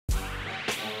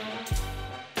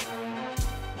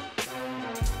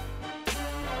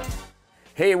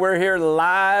Hey, we're here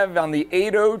live on the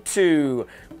 802,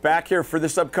 back here for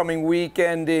this upcoming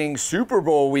weekending Super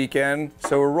Bowl weekend.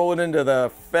 So we're rolling into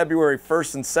the February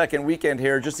 1st and 2nd weekend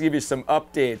here, just to give you some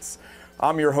updates.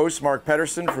 I'm your host, Mark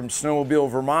Pedersen from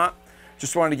Snowmobile Vermont.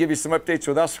 Just wanted to give you some updates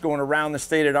with us going around the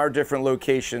state at our different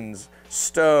locations.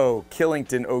 Stowe,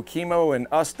 Killington, Okemo, and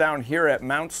us down here at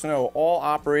Mount Snow, all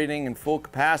operating in full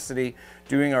capacity,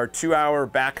 doing our 2-hour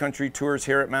backcountry tours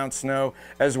here at Mount Snow,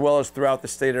 as well as throughout the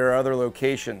state at our other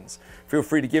locations. Feel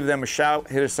free to give them a shout,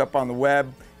 hit us up on the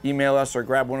web, email us, or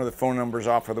grab one of the phone numbers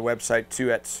off of the website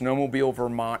too at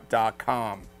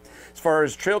snowmobilevermont.com. As far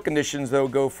as trail conditions though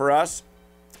go for us,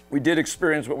 we did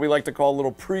experience what we like to call a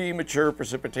little premature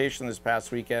precipitation this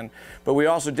past weekend, but we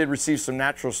also did receive some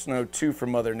natural snow too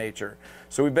from Mother Nature.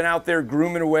 So we've been out there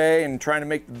grooming away and trying to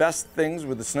make the best things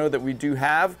with the snow that we do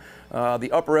have. The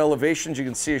upper elevations, you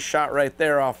can see a shot right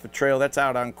there off the trail. That's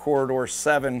out on Corridor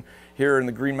 7 here in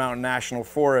the Green Mountain National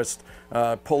Forest,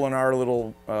 pulling our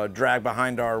little drag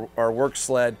behind our work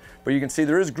sled. But you can see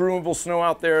there is groomable snow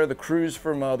out there. The crews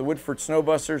from the Woodford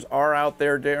Snowbusters are out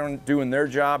there doing their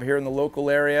job here in the local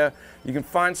area. You can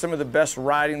find some of the best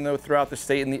riding though throughout the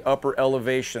state in the upper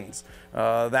elevations.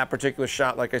 That particular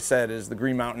shot, like I said, is the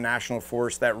Green Mountain National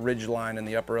Forest, that ridge line in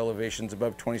the upper elevations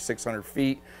above 2,600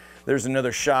 feet. There's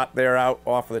another shot there out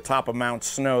off of the top of Mount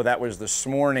Snow. That was this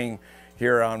morning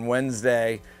here on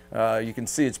Wednesday. You can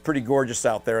see it's pretty gorgeous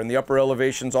out there, and the upper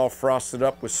elevations all frosted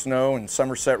up with snow, and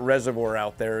Somerset Reservoir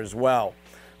out there as well.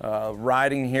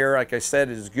 Riding here, like I said,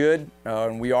 is good,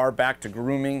 and we are back to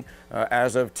grooming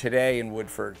as of today in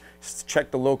Woodford. Just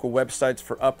check the local websites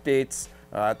for updates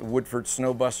at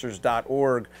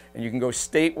woodfordsnowbusters.org, and you can go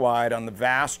statewide on the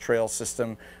VAS trail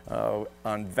system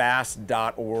on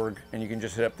vas.org, and you can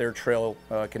just hit up their trail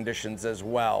conditions as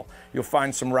well. You'll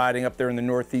find some riding up there in the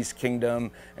Northeast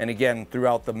Kingdom, and again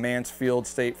throughout the Mansfield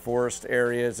State Forest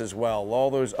areas as well. All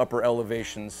those upper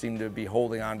elevations seem to be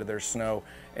holding on to their snow,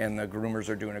 and the groomers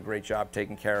are doing a great job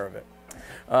taking care of it.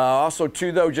 Also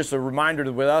too though, just a reminder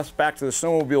with us, back to the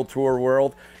snowmobile tour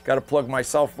world, got to plug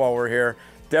myself while we're here.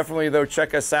 Definitely though,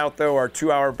 check us out though. Our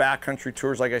 2-hour backcountry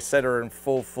tours, like I said, are in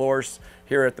full force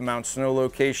here at the Mount Snow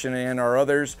location and our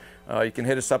others. You can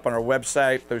hit us up on our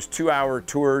website. Those 2-hour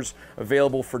tours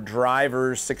available for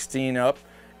drivers 16 up,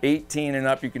 18 and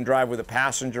up. You can drive with a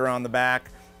passenger on the back,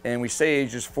 and we say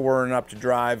ages 4 and up to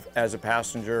drive as a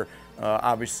passenger.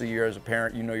 Obviously, you're as a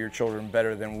parent, you know your children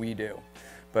better than we do.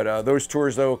 But those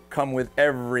tours, though, come with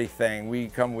everything. We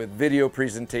come with video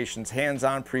presentations,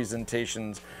 hands-on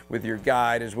presentations with your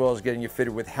guide, as well as getting you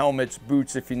fitted with helmets,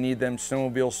 boots if you need them,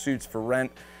 snowmobile suits for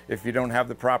rent if you don't have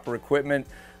the proper equipment.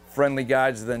 Friendly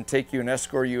guides then take you and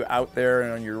escort you out there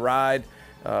and on your ride,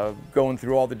 going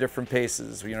through all the different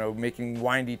paces, you know, making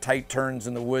windy, tight turns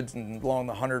in the woods and along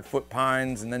the 100-foot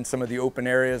pines, and then some of the open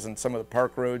areas and some of the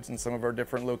park roads and some of our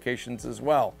different locations as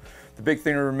well. The big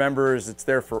thing to remember is it's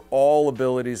there for all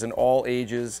abilities and all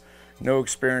ages. No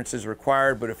experience is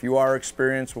required, but if you are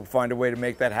experienced, we'll find a way to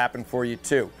make that happen for you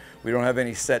too. We don't have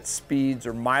any set speeds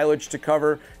or mileage to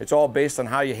cover. It's all based on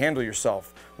how you handle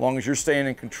yourself. As long as you're staying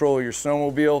in control of your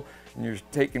snowmobile and you're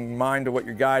taking mind to what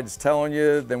your guide's telling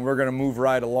you, then we're gonna move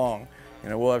right along. You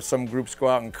know, we'll have some groups go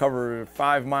out and cover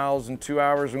 5 miles in 2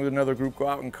 hours, and another group go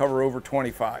out and cover over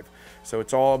 25. So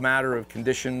it's all a matter of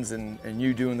conditions and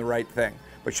you doing the right thing.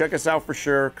 But check us out for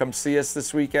sure. Come see us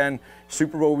this weekend.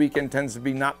 Super Bowl weekend tends to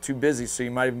be not too busy, so you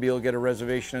might even be able to get a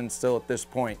reservation in still at this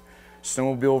point.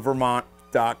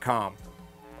 snowmobilevermont.com.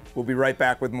 We'll be right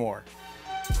back with more.